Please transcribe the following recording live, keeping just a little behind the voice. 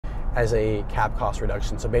as a cap cost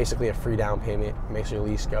reduction. So basically a free down payment makes your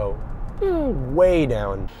lease go way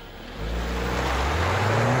down.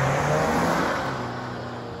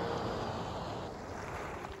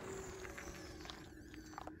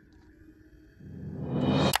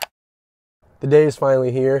 The day is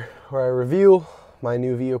finally here where I reveal my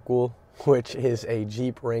new vehicle, which is a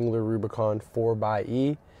Jeep Wrangler Rubicon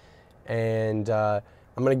 4xe. And I'm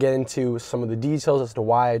going to get into some of the details as to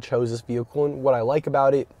why I chose this vehicle and what I like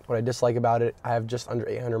about it, what I dislike about it. I have just under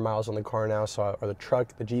 800 miles on the car now, or the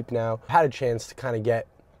truck, the Jeep now. I had a chance to kind of get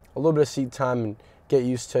a little bit of seat time and get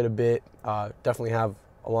used to it a bit. Definitely have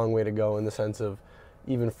a long way to go in the sense of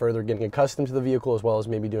even further getting accustomed to the vehicle, as well as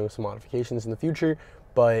maybe doing some modifications in the future.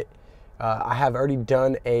 But I have already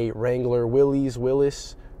done a Wrangler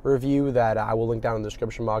Willis review that I will link down in the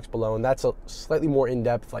description box below, and that's a slightly more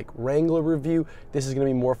in-depth like Wrangler review. This is going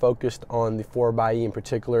to be more focused on the 4xe in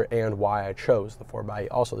particular and why I chose the 4xe.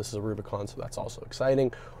 Also, this is a Rubicon, so that's also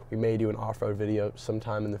exciting. We may do an off-road video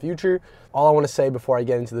sometime in the future. All I want to say before I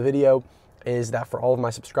get into the video is that for all of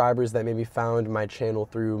my subscribers that maybe found my channel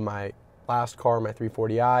through my last car, my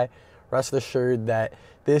 340i, rest assured that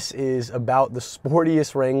this is about the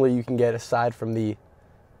sportiest Wrangler you can get aside from the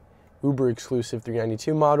uber exclusive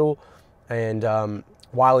 392 model. And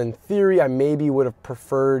while in theory I maybe would have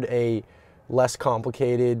preferred a less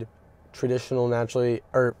complicated traditional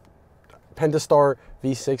Pentastar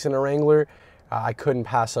V6 in a Wrangler, I couldn't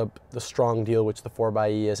pass up the strong deal which the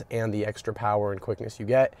 4xe is and the extra power and quickness you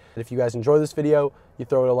get. If you guys enjoy this video, you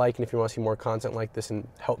throw it a like, and if you want to see more content like this and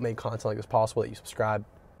help make content like this possible, that you subscribe.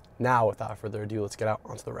 Now, without further ado, let's get out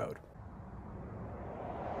onto the road.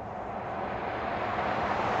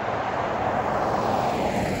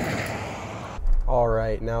 All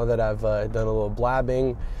right, now that I've done a little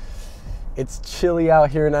blabbing, it's chilly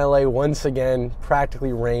out here in LA once again,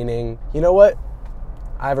 practically raining. You know what?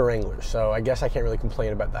 I have a Wrangler, so I guess I can't really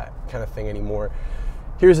complain about that kind of thing anymore.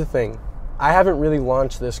 Here's the thing. I haven't really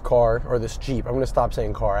launched this car, or this Jeep. I'm going to stop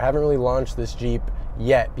saying car. I haven't really launched this Jeep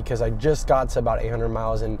yet because I just got to about 800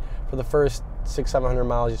 miles, and for the first 600-700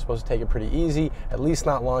 miles, you're supposed to take it pretty easy, at least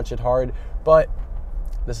not launch it hard. But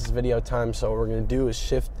this is video time, so what we're going to do is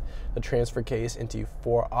shift the transfer case into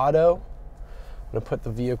 4 Auto. I'm going to put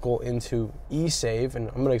the vehicle into eSave, and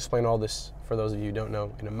I'm going to explain all this for those of you who don't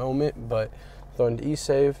know in a moment, but throw it into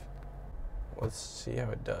eSave. Let's see how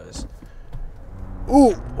it does.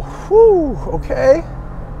 Ooh, whew, okay.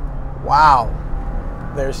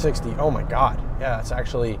 Wow, there's 60. Oh my God, yeah, it's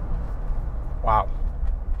actually, wow.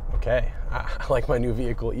 Okay, I like my new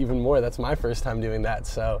vehicle even more. That's my first time doing that,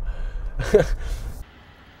 so.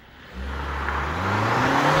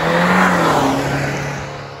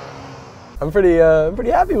 I'm pretty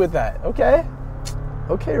happy with that. Okay,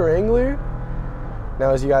 Wrangler.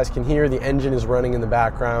 Now, as you guys can hear, the engine is running in the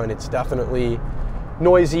background. It's definitely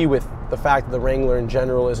noisy with the fact that the Wrangler in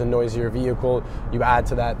general is a noisier vehicle. You add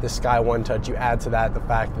to that this Sky One Touch, you add to that the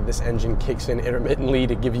fact that this engine kicks in intermittently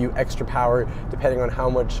to give you extra power depending on how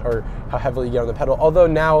much or how heavily you get on the pedal. Although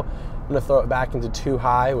now I'm going to throw it back into 2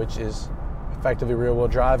 high, which is effectively rear wheel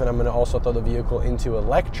drive, and I'm going to also throw the vehicle into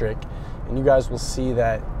electric, and you guys will see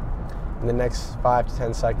that in the next 5 to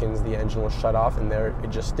 10 seconds the engine will shut off, and there it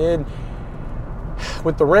just did.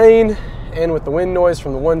 With the rain and with the wind noise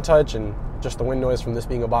from the One Touch and just the wind noise from this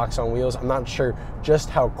being a box on wheels, I'm not sure just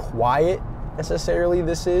how quiet necessarily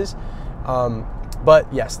this is. But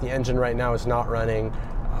yes, the engine right now is not running.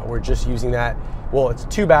 We're just using that. Well, it's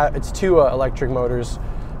two electric motors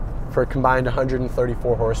for a combined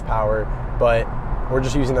 134 horsepower, but we're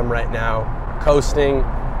just using them right now. Coasting,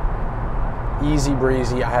 easy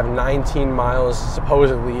breezy. I have 19 miles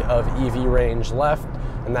supposedly of EV range left,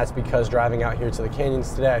 and that's because driving out here to the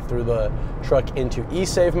canyons today, I threw the truck into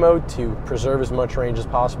eSave mode to preserve as much range as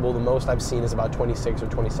possible. The most I've seen is about 26 or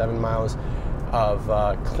 27 miles of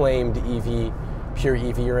claimed pure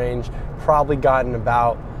EV range. Probably gotten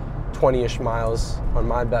about 20-ish miles on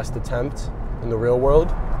my best attempt in the real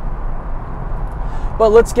world. But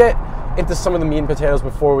let's get into some of the meat and potatoes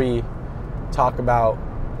before we talk about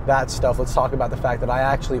that stuff. Let's talk about the fact that I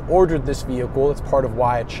actually ordered this vehicle. It's part of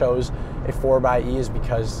why I chose a 4xe, is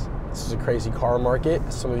because this is a crazy car market.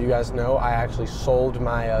 As some of you guys know, I actually sold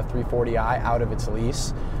my 340i out of its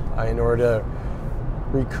lease in order to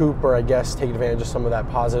recoup, or I guess take advantage of some of that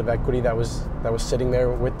positive equity that was sitting there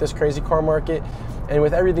with this crazy car market. And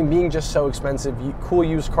with everything being just so expensive, cool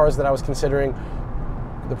used cars that I was considering,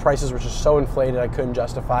 the prices were just so inflated I couldn't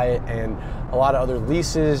justify it, and a lot of other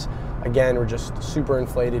leases again were just super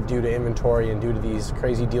inflated due to inventory and due to these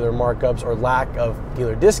crazy dealer markups or lack of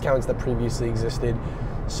dealer discounts that previously existed.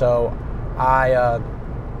 So I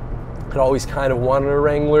I'd always kind of wanted a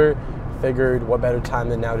Wrangler. Figured what better time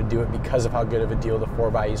than now to do it because of how good of a deal the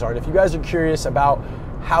 4xEs are. And if you guys are curious about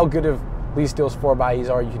how good of lease deals 4xEs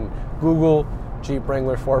are, you can Google Jeep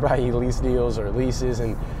Wrangler 4xE lease deals or leases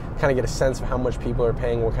and kind of get a sense of how much people are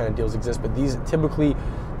paying, what kind of deals exist. But these typically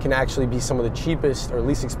can actually be some of the cheapest or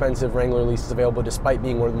least expensive Wrangler leases available, despite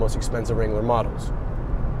being one of the most expensive Wrangler models.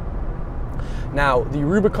 Now, the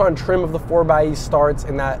Rubicon trim of the 4xE starts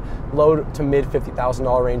in that low to mid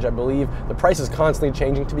 $50,000 range, I believe. The price is constantly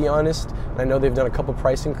changing, to be honest. And I know they've done a couple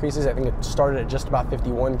price increases. I think it started at just about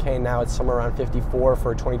 51K. Now it's somewhere around 54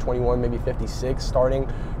 for 2021, maybe 56 starting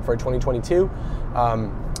for 2022.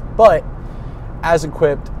 But as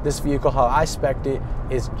equipped, this vehicle, how I spec'd it,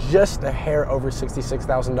 is just a hair over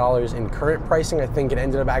 $66,000 in current pricing. I think it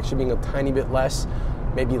ended up actually being a tiny bit less,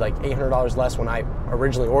 maybe like $800 less when I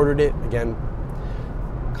originally ordered it. Again,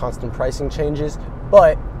 constant pricing changes,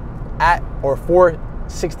 but at or for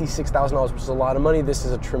 $66,000, which is a lot of money, this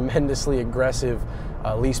is a tremendously aggressive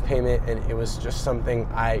lease payment, and it was just something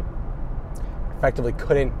I effectively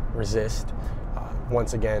couldn't resist.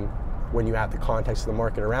 Once again, when you add the context of the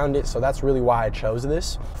market around it. So that's really why I chose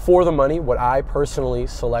this. For the money, what I personally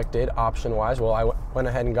selected option-wise, well, I went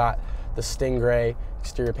ahead and got the Stingray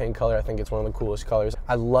exterior paint color. I think it's one of the coolest colors.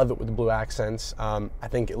 I love it with the blue accents. I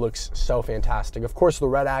think it looks so fantastic. Of course, the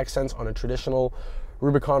red accents on a traditional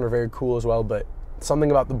Rubicon are very cool as well, but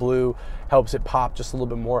something about the blue helps it pop just a little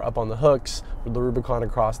bit more up on the hooks with the Rubicon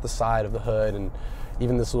across the side of the hood, and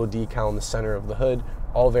even this little decal in the center of the hood.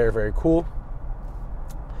 All very, very cool.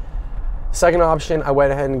 Second option I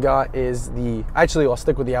went ahead and got is actually I'll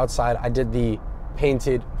stick with the outside. I did the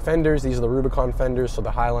painted fenders. These are the Rubicon fenders, so the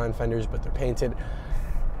Highline fenders, but they're painted.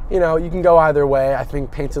 You know, you can go either way. I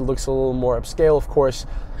think painted looks a little more upscale. Of course,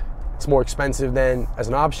 it's more expensive than as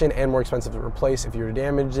an option and more expensive to replace if you were to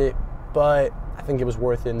damage it, but I think it was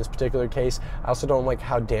worth it in this particular case. I also don't like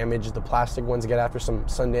how damaged the plastic ones get after some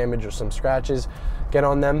sun damage or some scratches get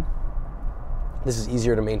on them. This is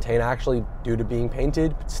easier to maintain actually due to being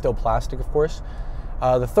painted, but still plastic, of course.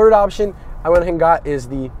 The third option I went ahead and got is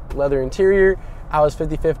the leather interior. I was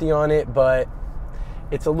 50-50 on it, but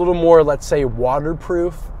it's a little more, let's say,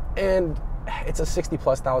 waterproof, and it's a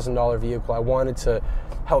 $60,000+ vehicle. I wanted to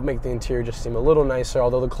help make the interior just seem a little nicer,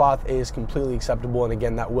 although the cloth is completely acceptable. And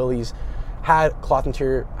again, that Willys had cloth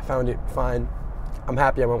interior. I found it fine. I'm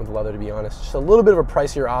happy I went with the leather, to be honest. Just a little bit of a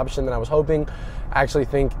pricier option than I was hoping. I actually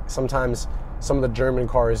think sometimes some of the German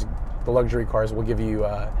cars, the luxury cars, will give you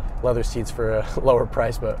leather seats for a lower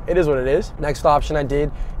price, but it is what it is. Next option I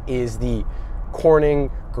did is the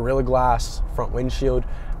Corning Gorilla Glass front windshield.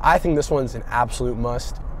 I think this one's an absolute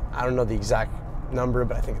must. I don't know the exact number,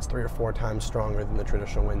 but I think it's 3 or 4 times stronger than the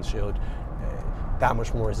traditional windshield. That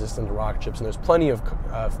much more resistant to rock chips, and there's plenty of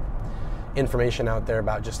information out there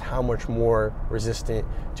about just how much more resistant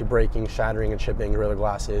to breaking, shattering, and chipping Gorilla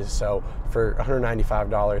Glass is. So for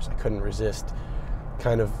 $195, I couldn't resist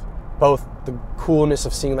kind of both the coolness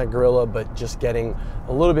of seeing that Gorilla, but just getting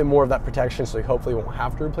a little bit more of that protection, so you hopefully won't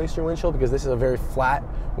have to replace your windshield, because this is a very flat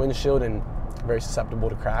windshield and very susceptible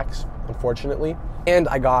to cracks, unfortunately. And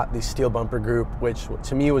I got the steel bumper group, which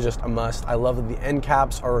to me was just a must. I love that the end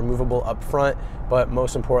caps are removable up front, but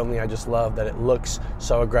most importantly, I just love that it looks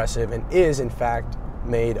so aggressive and is in fact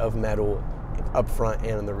made of metal up front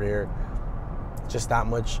and in the rear. Just that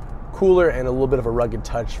much cooler and a little bit of a rugged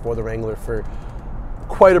touch for the Wrangler for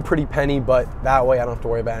quite a pretty penny, but that way I don't have to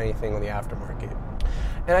worry about anything on the aftermarket.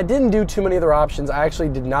 And I didn't do too many other options. I actually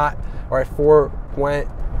did not, or I forewent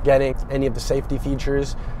getting any of the safety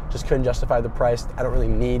features. Just couldn't justify the price. I don't really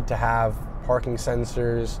need to have parking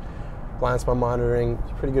sensors, blind spot monitoring.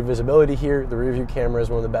 It's pretty good visibility here. The rear view camera is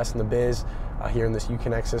one of the best in the biz here in this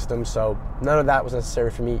Uconnect system, so none of that was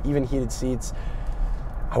necessary for me. Even heated seats,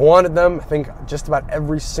 I wanted them. I think just about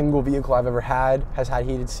every single vehicle I've ever had has had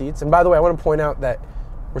heated seats. And by the way, I want to point out that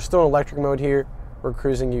we're still in electric mode here. We're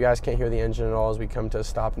cruising. You guys can't hear the engine at all as we come to a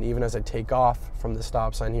stop. And even as I take off from the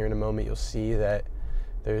stop sign here in a moment, you'll see that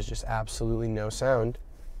there's just absolutely no sound.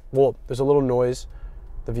 Well, there's a little noise.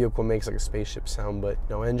 The vehicle makes like a spaceship sound, but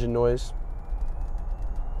no engine noise.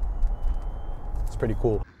 It's pretty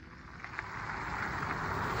cool.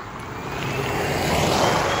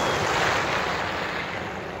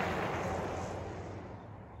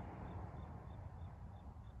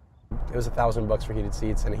 It was $1,000 for heated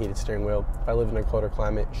seats and a heated steering wheel. If I lived in a colder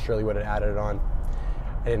climate, surely would have added it on.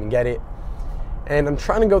 I didn't get it. And I'm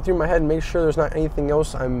trying to go through my head and make sure there's not anything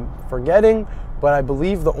else I'm forgetting, but I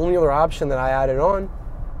believe the only other option that I added on.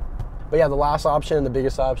 But yeah, the last option and the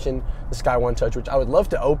biggest option, the Sky One Touch, which I would love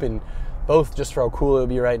to open both just for how cool it would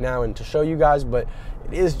be right now and to show you guys, but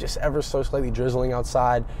it is just ever so slightly drizzling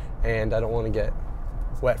outside. and I don't want to get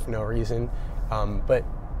wet for no reason. But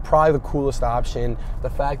probably the coolest option. The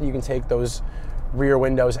fact that you can take those rear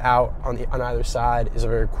windows out on either side is a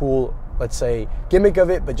very cool, let's say, gimmick of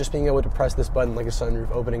it, but just being able to press this button like a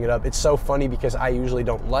sunroof, opening it up. It's so funny because I usually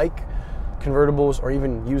don't like convertibles or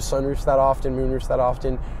even use sunroofs that often, moonroofs that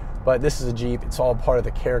often, but this is a Jeep. It's all part of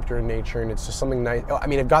the character and nature, and it's just something nice. I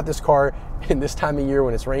mean, I've got this car in this time of year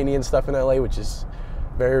when it's rainy and stuff in LA, which is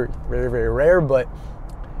very, very, very rare, but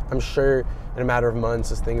I'm sure in a matter of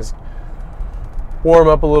months as things warm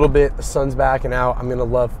up a little bit, the sun's backing out, I'm gonna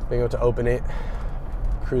love being able to open it,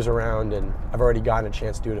 cruise around, and I've already gotten a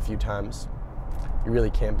chance to do it a few times. You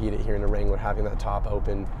really can't beat it here in a Wrangler, having that top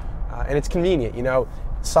open. And it's convenient, you know,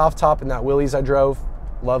 soft top in that Willys I drove,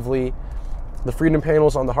 lovely. The Freedom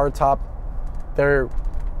panels on the hard top, they're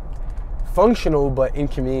functional but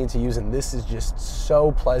inconvenient to use, and this is just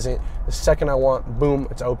so pleasant. The second I want, boom,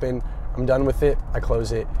 it's open. I'm done with it, I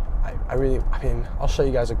close it. I mean, I'll show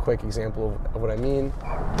you guys a quick example of what I mean.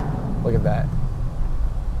 Look at that,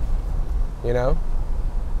 you know?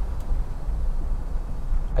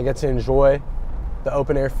 I get to enjoy the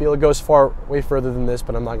open air feel. It goes way further than this,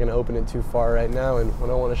 but I'm not gonna open it too far right now. And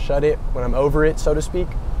when I wanna shut it, when I'm over it, so to speak,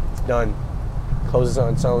 it's done. Closes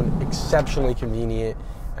on its own, exceptionally convenient.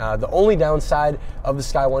 The only downside of the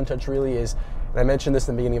Sky One Touch really is, and I mentioned this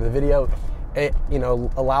in the beginning of the video, it, you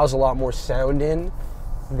know, allows a lot more sound in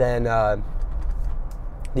than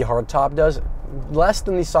the hard top does. Less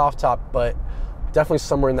than the soft top, but definitely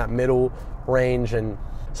somewhere in that middle range. And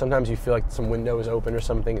sometimes you feel like some window is open or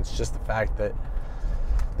something. It's just the fact that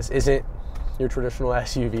this isn't your traditional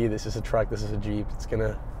SUV. This is a truck. This is a Jeep. It's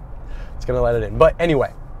gonna let it in. But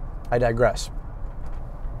anyway, I digress.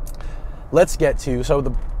 Let's get to,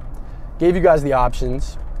 gave you guys the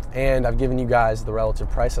options, and I've given you guys the relative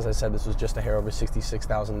price. As I said, this was just a hair over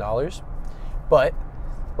 $66,000. But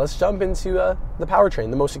let's jump into the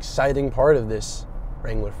powertrain, the most exciting part of this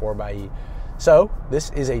Wrangler 4xe. So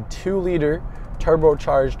this is a 2-liter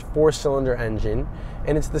turbocharged 4-cylinder engine,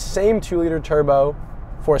 and it's the same 2-liter turbo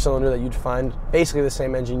 4-cylinder that you'd find, basically the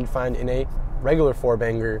same engine you'd find in a regular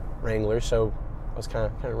 4-banger Wrangler. So that was kind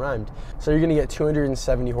of rhymed. So you're gonna get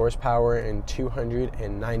 270 horsepower and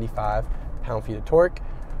 295 pound-feet of torque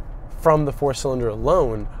from the 4-cylinder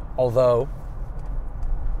alone, although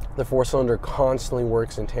the 4-cylinder constantly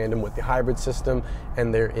works in tandem with the hybrid system,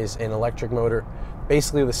 and there is an electric motor,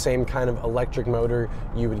 basically the same kind of electric motor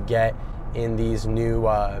you would get in these new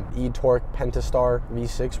e-torque Pentastar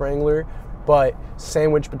V6 Wrangler, but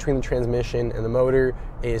sandwiched between the transmission and the motor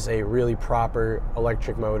is a really proper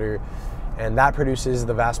electric motor, and that produces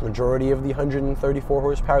the vast majority of the 134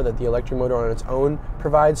 horsepower that the electric motor on its own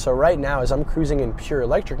provides. So right now, as I'm cruising in pure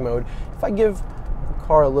electric mode, if I give the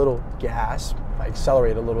car a little gas, I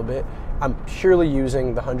accelerate a little bit, I'm purely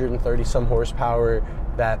using the 130 some horsepower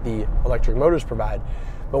that the electric motors provide.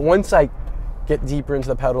 But once I get deeper into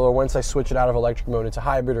the pedal, or once I switch it out of electric mode into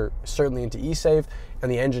hybrid, or certainly into e-safe, and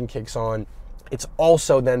the engine kicks on, it's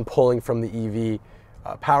also then pulling from the EV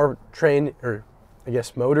powertrain, or I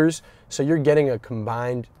guess motors. So you're getting a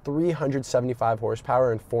combined 375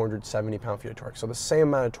 horsepower and 470 pound-feet of torque. So the same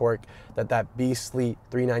amount of torque that beastly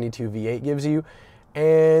 392 V8 gives you,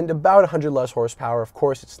 and about 100 less horsepower. Of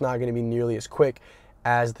course, it's not going to be nearly as quick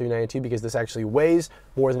as the 392 because this actually weighs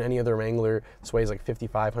more than any other Wrangler. This weighs like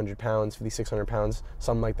 5,500 pounds, 5,600 pounds,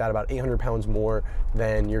 something like that, about 800 pounds more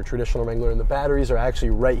than your traditional Wrangler. And the batteries are actually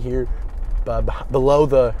right here below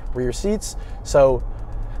the rear seats. So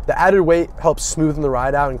the added weight helps smoothen the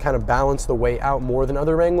ride out and kind of balance the weight out more than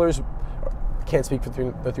other Wranglers. Can't speak for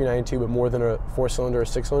the 392, but more than a 4-cylinder or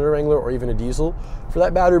 6-cylinder Wrangler, or even a diesel for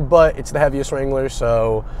that matter, but it's the heaviest Wrangler.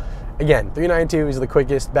 So again, 392 is the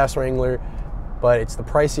quickest, best Wrangler, but it's the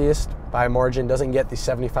priciest by a margin. Doesn't get the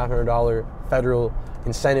 $7,500 federal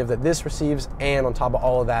incentive that this receives, and on top of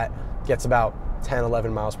all of that, gets about 10,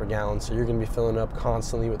 11 miles per gallon. So you're gonna be filling up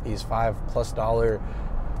constantly with these $5+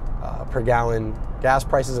 per gallon gas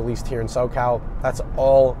prices, at least here in SoCal. That's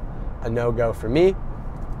all a no-go for me.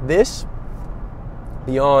 This,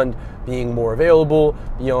 beyond being more available,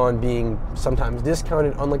 beyond being sometimes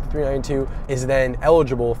discounted, unlike the 392, is then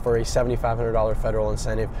eligible for a $7,500 federal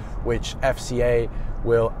incentive, which FCA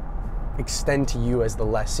will extend to you as the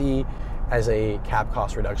lessee as a cap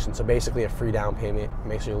cost reduction. So basically a free down payment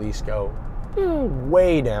makes your lease go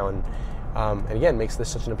way down. And again, makes this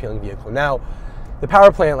such an appealing vehicle. Now, the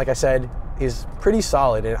power plant, like I said, is pretty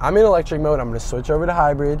solid. And I'm in electric mode. I'm going to switch over to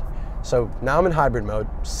hybrid. So now I'm in hybrid mode,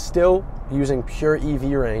 still using pure EV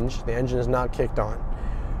range. The engine is not kicked on.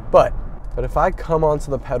 But if I come onto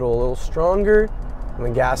the pedal a little stronger and the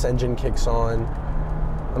gas engine kicks on,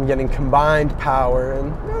 I'm getting combined power,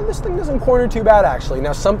 and this thing doesn't corner too bad actually.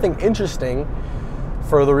 Now, something interesting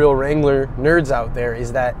for the real Wrangler nerds out there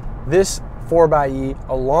is that this 4xe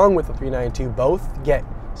along with the 392 both get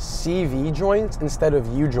CV joints instead of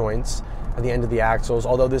U joints at the end of the axles,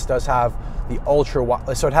 although this does have the ultra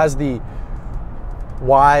wide, so it has the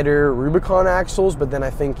wider Rubicon axles, but then I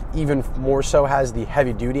think even more so has the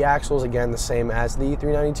heavy duty axles, again the same as the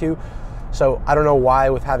 392. So I don't know why,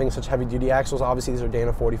 with having such heavy duty axles, obviously these are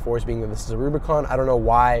Dana 44s, being that this is a Rubicon, I don't know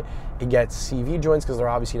why it gets CV joints, because they're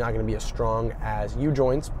obviously not going to be as strong as U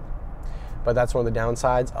joints. But that's one of the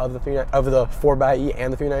downsides of the 4xe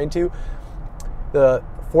and the 392. The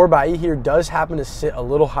 4xe here does happen to sit a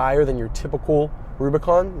little higher than your typical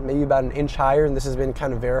Rubicon, maybe about an inch higher, and this has been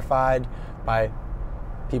kind of verified by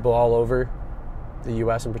people all over the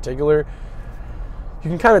US in particular. You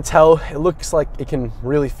can kind of tell it looks like it can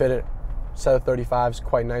really fit a set of 35s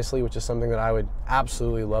quite nicely, which is something that I would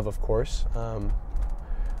absolutely love, of course.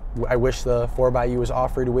 I wish the 4xe was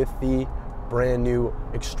offered with the brand new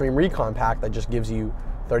Extreme Recon pack that just gives you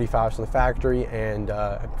 35s from the factory and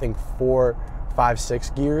I think 4, 5, 6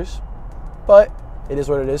 gears, but it is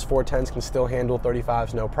what it is. 410s can still handle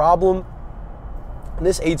 35s no problem. And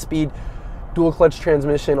this 8-speed dual clutch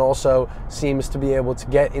transmission also seems to be able to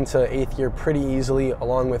get into 8th gear pretty easily,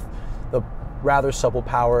 along with the rather supple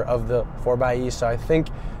power of the 4xe. So I think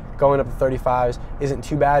going up to 35s isn't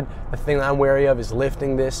too bad. The thing that I'm wary of is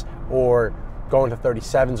lifting this or going to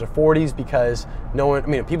 37s or 40s, because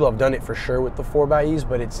people have done it for sure with the 4xes,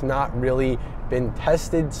 but it's not really been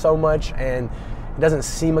tested so much, and it doesn't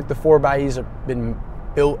seem like the 4xes have been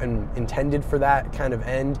built and intended for that kind of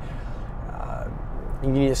end. You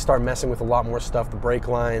need to start messing with a lot more stuff, the brake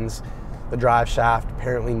lines, the drive shaft.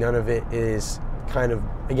 Apparently none of it is kind of,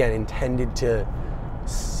 again, intended to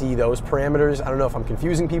see those parameters. I don't know if I'm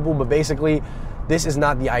confusing people, but basically this is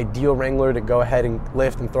not the ideal Wrangler to go ahead and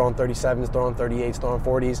lift and throw on 37s, throw on 38s, throw on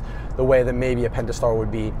 40s, the way that maybe a Pentastar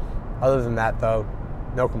would be. Other than that though,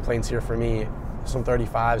 no complaints here for me. Some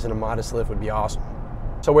 35s and a modest lift would be awesome.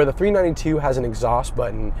 So where the 392 has an exhaust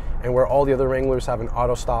button and where all the other Wranglers have an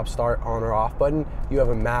auto stop start on or off button, you have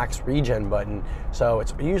a max regen button. So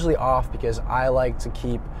it's usually off because I like to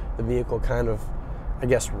keep the vehicle kind of, I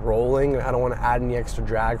guess, rolling. I don't want to add any extra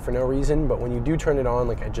drag for no reason, but when you do turn it on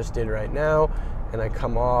like I just did right now and I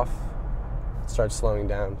come off, it starts slowing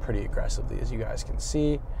down pretty aggressively, as you guys can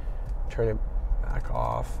see. Turn it back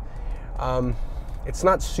off. It's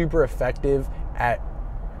not super effective at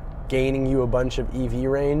gaining you a bunch of EV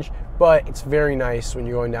range, but it's very nice when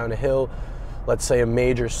you're going down a hill, let's say a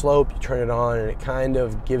major slope, you turn it on and it kind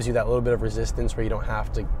of gives you that little bit of resistance where you don't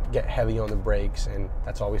have to get heavy on the brakes, and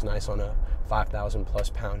that's always nice on a 5,000 plus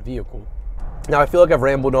pound vehicle. Now I feel like I've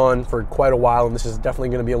rambled on for quite a while, and this is definitely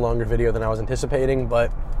going to be a longer video than I was anticipating, but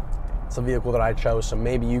it's a vehicle that I chose, so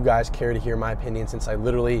maybe you guys care to hear my opinion, since I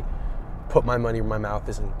literally put my money where my mouth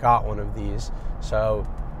is and got one of these. So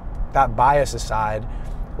that bias aside,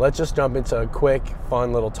 let's just jump into a quick,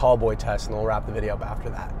 fun little tall boy test, and we'll wrap the video up after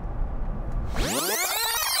that.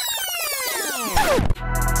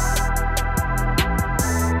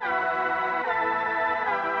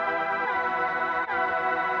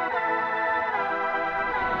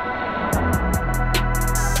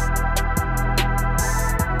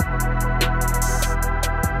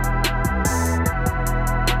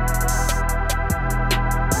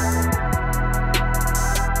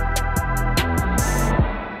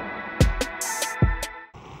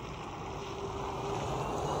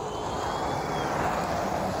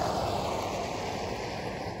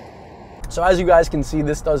 So as you guys can see,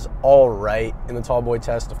 this does all right in the tall boy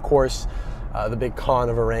test. Of course, the big con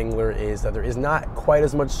of a Wrangler is that there is not quite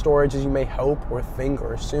as much storage as you may hope or think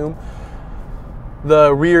or assume.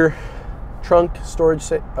 The rear trunk storage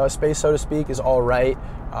space, so to speak, is all right.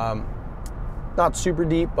 Not super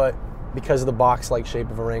deep, but because of the box-like shape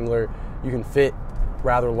of a Wrangler, you can fit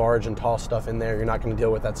rather large and tall stuff in there. You're not going to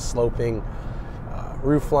deal with that sloping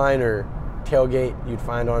roof line or tailgate you'd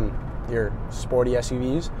find on your sporty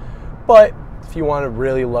SUVs. But if you want to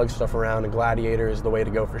really lug stuff around, a Gladiator is the way to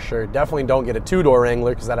go for sure. Definitely don't get a two-door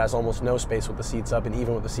Wrangler, because that has almost no space with the seats up, and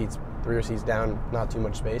even with the seats, rear seats down, not too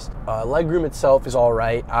much space. Legroom itself is all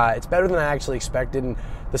right. It's better than I actually expected, and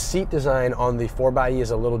the seat design on the 4xe is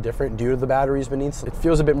a little different due to the batteries beneath. It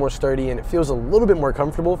feels a bit more sturdy, and it feels a little bit more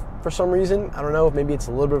comfortable for some reason. I don't know if maybe it's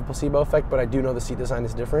a little bit of a placebo effect, but I do know the seat design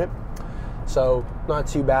is different. So not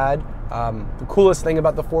too bad. The coolest thing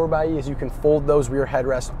about the 4xe is you can fold those rear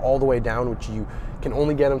headrests all the way down, which you can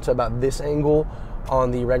only get them to about this angle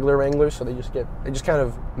on the regular Wrangler. So they just kind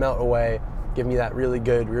of melt away give me that really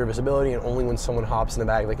good rear visibility, and only when someone hops in the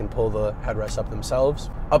back they can pull the headrest up themselves.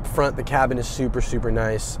 Up front, the cabin is super, super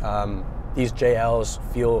nice. These JLs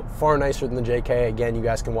feel far nicer than the JK. Again, you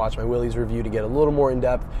guys can watch my Willys review to get a little more in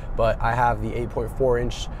depth, but I have the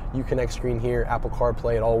 8.4-inch Uconnect screen here, Apple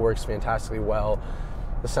CarPlay, it all works fantastically well.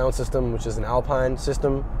 The sound system, which is an Alpine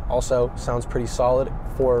system, also sounds pretty solid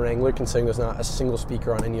for a Wrangler, considering there's not a single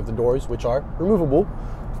speaker on any of the doors, which are removable,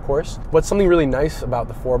 of course. But something really nice about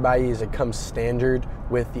the 4xe is it comes standard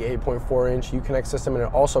with the 8.4-inch Uconnect system, and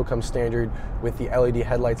it also comes standard with the LED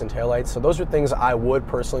headlights and taillights. So those are things I would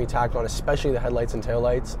personally tack on, especially the headlights and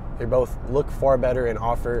taillights. They both look far better and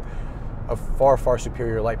offer a far, far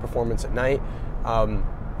superior light performance at night.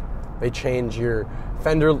 They change your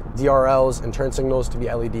fender DRLs and turn signals to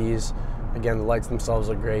be LEDs. Again, the lights themselves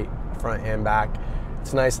look great, front and back.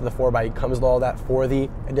 It's nice that the 4xe comes with all that for the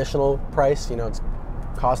additional price. You know, it's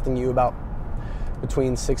costing you about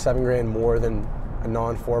between $6-7 grand more than a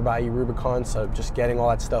non-4xe Rubicon, so just getting all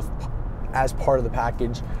that stuff as part of the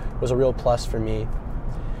package was a real plus for me.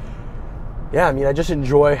 Yeah, I mean, I've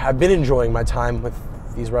been enjoying my time with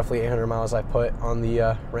these roughly 800 miles I put on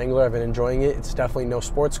the Wrangler. I've been enjoying it. It's definitely no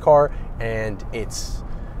sports car, and it's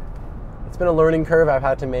been a learning curve. I've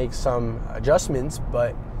had to make some adjustments,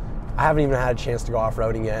 but I haven't even had a chance to go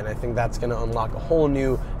off-roading yet, and I think that's going to unlock a whole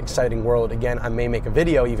new exciting world. Again, I may make a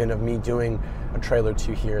video even of me doing a trailer or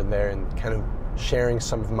two here and there and kind of sharing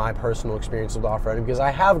some of my personal experience with off-roading, because I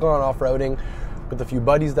have gone off-roading with a few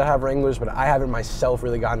buddies that have Wranglers, but I haven't myself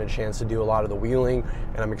really gotten a chance to do a lot of the wheeling,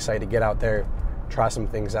 and I'm excited to get out there, try some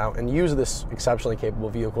things out, and use this exceptionally capable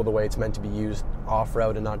vehicle the way it's meant to be used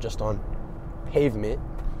off-road and not just on pavement.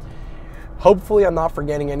 Hopefully I'm not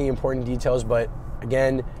forgetting any important details, but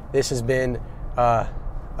again, this has been a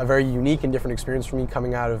very unique and different experience for me,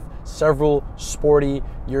 coming out of several sporty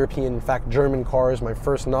European, in fact German cars, my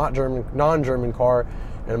first non-German car,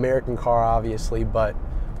 an American car obviously, but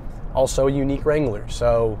also a unique Wrangler.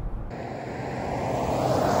 So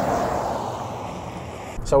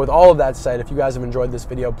with all of that said, if you guys have enjoyed this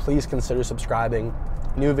video, please consider subscribing.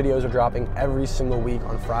 New videos are dropping every single week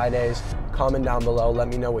on Fridays. Comment down below, let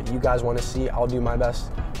me know what you guys want to see. I'll do my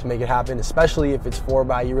best to make it happen, especially if it's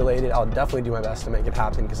 4xe related. I'll definitely do my best to make it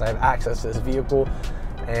happen because I have access to this vehicle.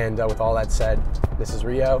 And with all that said, this is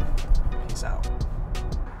Rio. Peace out.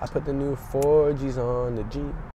 I put the new Forgis on the Jeep.